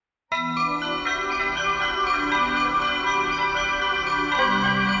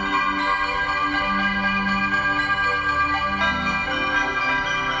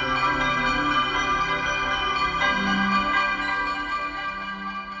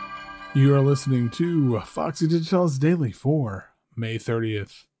You are listening to Foxy Digitalis Daily for May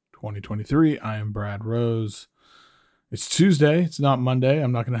 30th, 2023. I am Brad Rose. It's Tuesday. It's not Monday.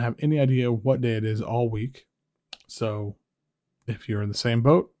 I'm not going to have any idea what day it is all week. So if you're in the same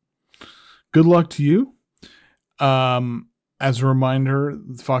boat, good luck to you. As a reminder,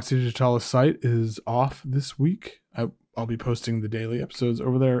 the Foxy Digitalis site is off this week. I'll be posting the daily episodes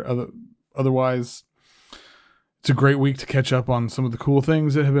over there. Otherwise, it's a great week to catch up on some of the cool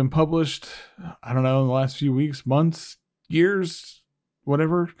things that have been published. I don't know, in the last few weeks, months, years,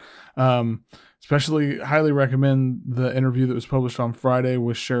 whatever. Especially highly recommend the interview that was published on Friday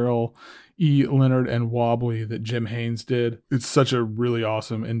with Cheryl E. Leonard and Wobbly that Jim Haynes did. It's such a really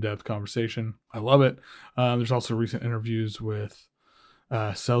awesome, in-depth conversation. I love it. There's also recent interviews with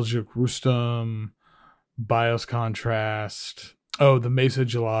Seljuk Rustam, BIOS Contrast. Oh, the Mesa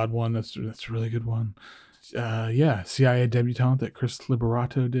Jalad one. That's a really good one. CIA debutante that Chris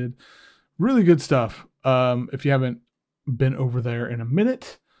Liberato did. Really good stuff. If you haven't been over there in a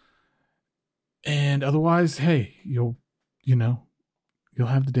minute. And otherwise, hey, you'll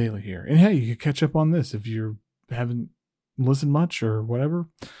have the daily here. And hey, you can catch up on this if you haven't listened much or whatever.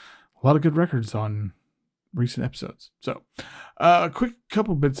 A lot of good records on recent episodes. So, a quick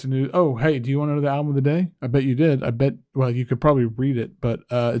couple bits of news. Oh, hey, do you want to know the album of the day? I bet you did. Well, you could probably read it, but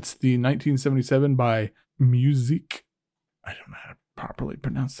it's the 1977 by µ-Ziq. I don't know how to properly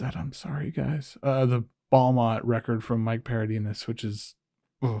pronounce that. I'm sorry, guys. The Balmont record from Mike Paradinas, which is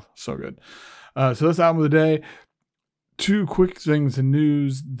so good. So that's the album of the day. Two quick things in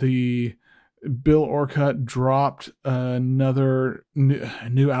news. The Bill Orcutt dropped another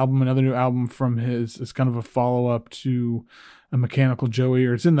new album from his. It's kind of a follow-up to a Mechanical Joey,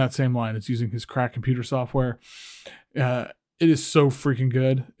 or it's in that same line. It's using his crack computer software. It is so freaking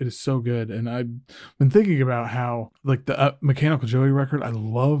good. It is so good. And I've been thinking about how, like, the Mechanical Joey record, I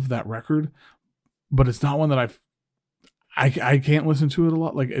love that record, but it's not one that I can't listen to it a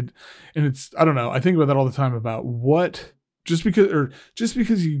lot. Like it, and it's, I don't know. I think about that all the time about just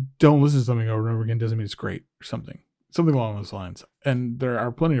because you don't listen to something over and over again doesn't mean it's great or something along those lines. And there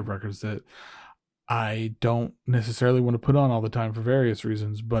are plenty of records that I don't necessarily want to put on all the time for various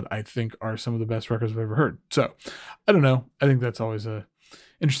reasons, but I think are some of the best records I've ever heard. So I don't know. I think that's always a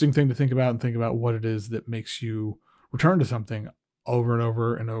interesting thing to think about what it is that makes you return to something over and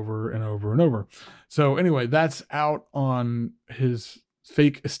over and over and over and over. So anyway, that's out on his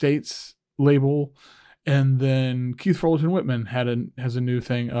Fake Estates label. And then Keith Fullerton Whitman has a new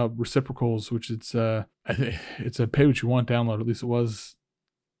thing, Reciprocals, which I think it's a pay what you want download. At least it was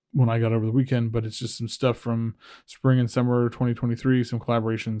when I got over the weekend, but it's just some stuff from spring and summer 2023, some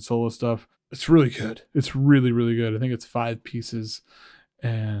collaboration solo stuff. It's really good. It's really, really good. I think it's 5 pieces,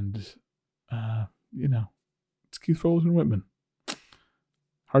 and it's Keith Fullerton Whitman.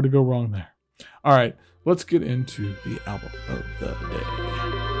 Hard to go wrong there. All right, let's get into the album of the day.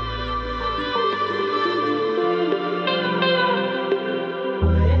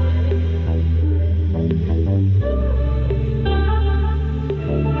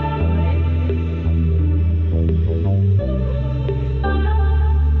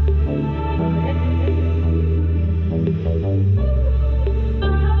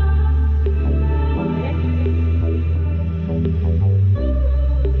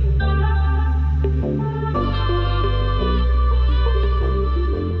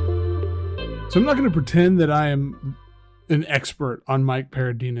 So I'm not going to pretend that I am an expert on Mike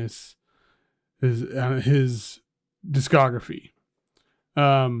Paradinas, his discography.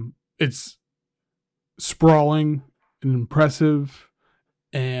 It's sprawling and impressive,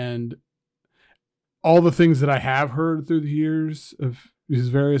 and all the things that I have heard through the years of his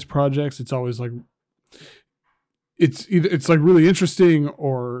various projects, it's always like it's like really interesting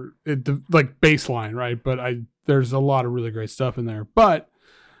or like baseline, right? But there's a lot of really great stuff in there. But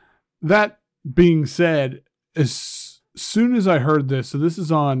that being said, as soon as I heard this, so this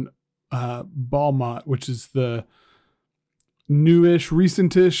is on Balmont, which is the newish,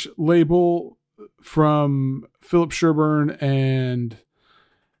 recentish label from Philip Sherburne and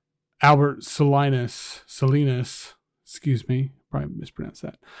Albert Salinas, excuse me, probably mispronounced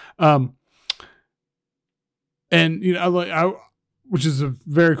that. And which is a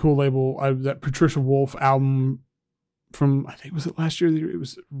very cool label. That Patricia Wolf album from, I think, was it last year? It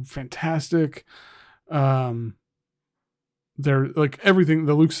was fantastic. They're like everything.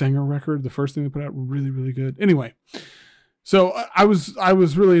 The Luke Sanger record, the first thing they put out, really, really good. Anyway, so I was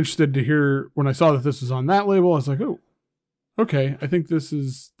really interested to hear when I saw that this was on that label. I was like, oh, okay, I think this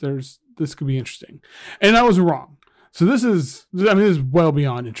could be interesting, and I was wrong. So this is well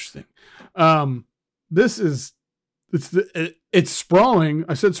beyond interesting. This is it's sprawling.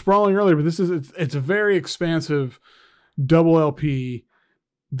 I said sprawling earlier, but it's a very expansive double LP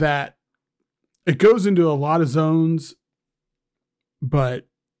that it goes into a lot of zones, but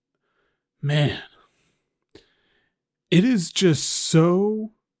man, it is just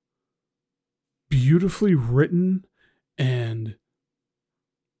so beautifully written, and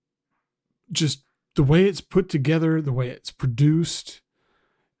just the way it's put together, the way it's produced,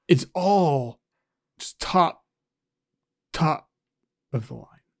 it's all just top of the line.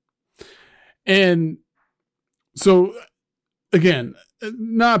 And so, again,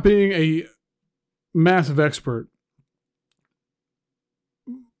 not being a massive expert,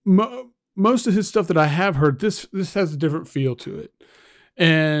 most of his stuff that I have heard, this has a different feel to it,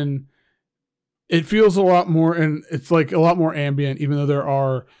 and it feels a lot more, and it's like a lot more ambient, even though there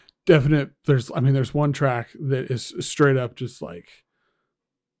are there's one track that is straight up just like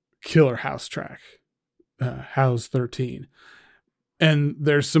killer house track, House 13. And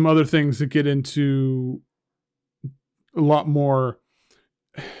there's some other things that get into a lot more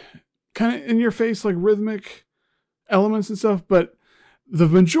kind of in your face, like rhythmic elements and stuff. But the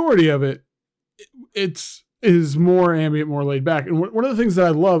majority of it, is more ambient, more laid back. And one of the things that I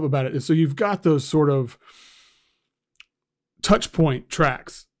love about it is, so you've got those sort of touch point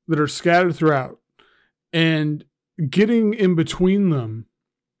tracks that are scattered throughout, and getting in between them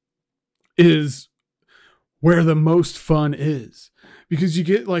is where the most fun is, because you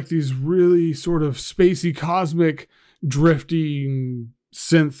get like these really sort of spacey, cosmic, drifting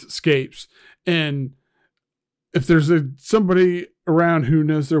synthscapes. And if there's somebody around who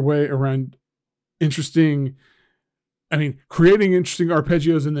knows their way around creating interesting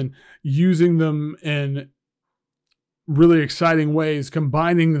arpeggios and then using them in really exciting ways,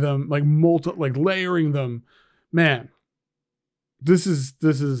 combining them, like layering them, man, this is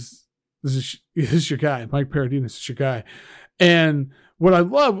your guy, Mike Paradinas is your guy. And what I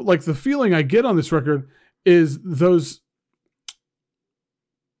love, like the feeling I get on this record, is those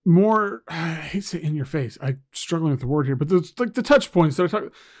more, I hate to say in your face, I'm struggling with the word here, but those, like the touch points that I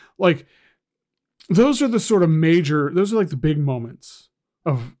talk, like those are the sort of those are like the big moments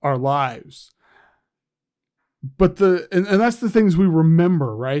of our lives. But and that's the things we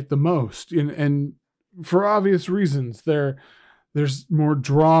remember, right, the most, and for obvious reasons. There's more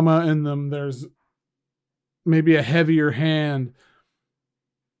drama in them. There's maybe a heavier hand,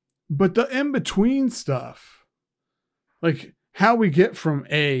 but the in between stuff, like how we get from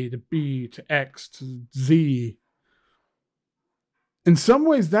A to B to X to Z, in some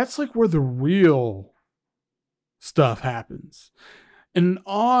ways that's like where the real stuff happens. And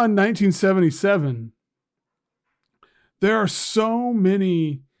on 1977, there are so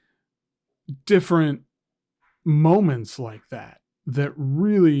many different moments like that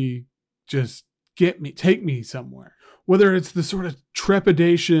really just take me somewhere. Whether it's the sort of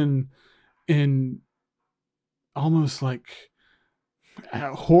trepidation in almost like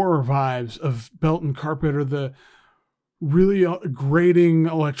horror vibes of Belt and Carpet, or the really grating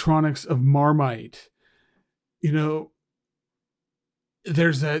electronics of Marmite.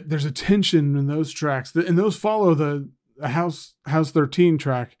 There's a tension in those tracks, and those follow the House 13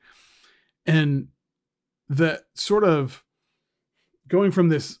 track, and the sort of going from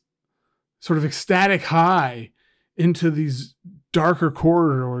this sort of ecstatic high into these darker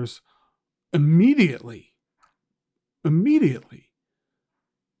corridors immediately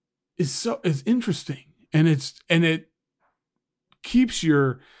is interesting, and it keeps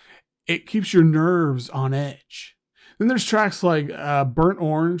your nerves on edge. Then there's tracks like Burnt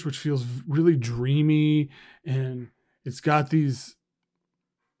Orange, which feels really dreamy, and it's got these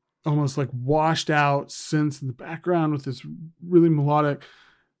almost like washed out synths in the background with this really melodic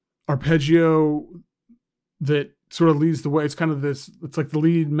arpeggio that sort of leads the way. It's kind of it's like the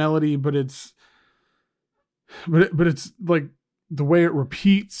lead melody, but it's like the way it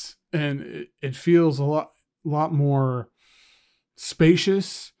repeats, and it feels a lot more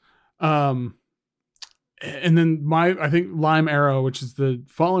spacious. And then I think Lime Arrow, which is the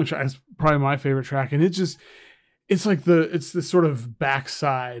following track, is probably my favorite track. And it's the sort of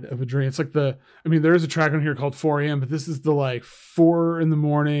backside of a dream. It's like there is a track on here called 4 a.m., but this is the like 4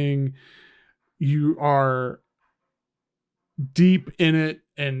 a.m. You are deep in it,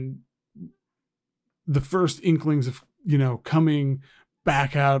 and the first inklings of, coming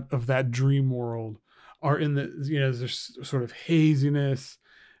back out of that dream world are in there's sort of haziness,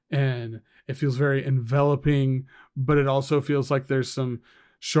 and it feels very enveloping, but it also feels like there's some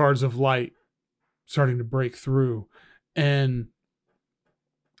shards of light starting to break through. And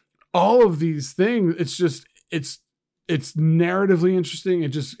all of these things, it's narratively interesting.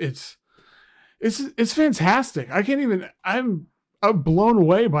 It's It's fantastic. I'm blown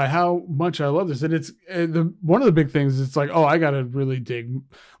away by how much I love this. And it's one of the big things. It's like, oh, I got to really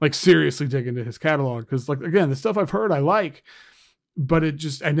seriously dig into his catalog. Cause like, again, the stuff I've heard I like, but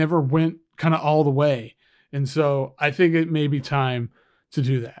I never went kind of all the way. And so I think it may be time to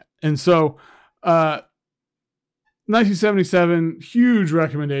do that. And so, 1977, huge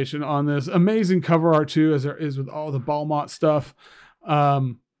recommendation on this. Amazing cover art too, as there is with all the Balmont stuff.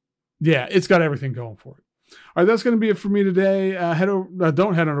 Yeah, it's got everything going for it. All right, that's going to be it for me today. Don't head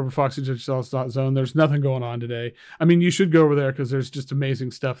on over to foxydigitalis.zone. There's nothing going on today. I mean, you should go over there because there's just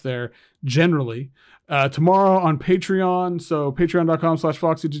amazing stuff there generally. Tomorrow on Patreon, so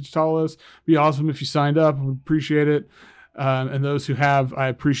patreon.com/foxydigitalis. Be awesome if you signed up. I would appreciate it. And those who have, I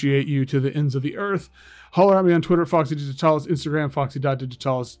appreciate you to the ends of the earth. Holler at me on Twitter, Foxy Digitalis, Instagram,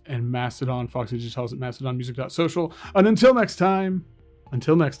 foxy.digitalis, and Mastodon, Foxy Digitalis at mastodonmusic.social. And until next time,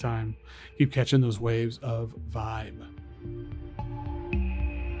 keep catching those waves of vibe.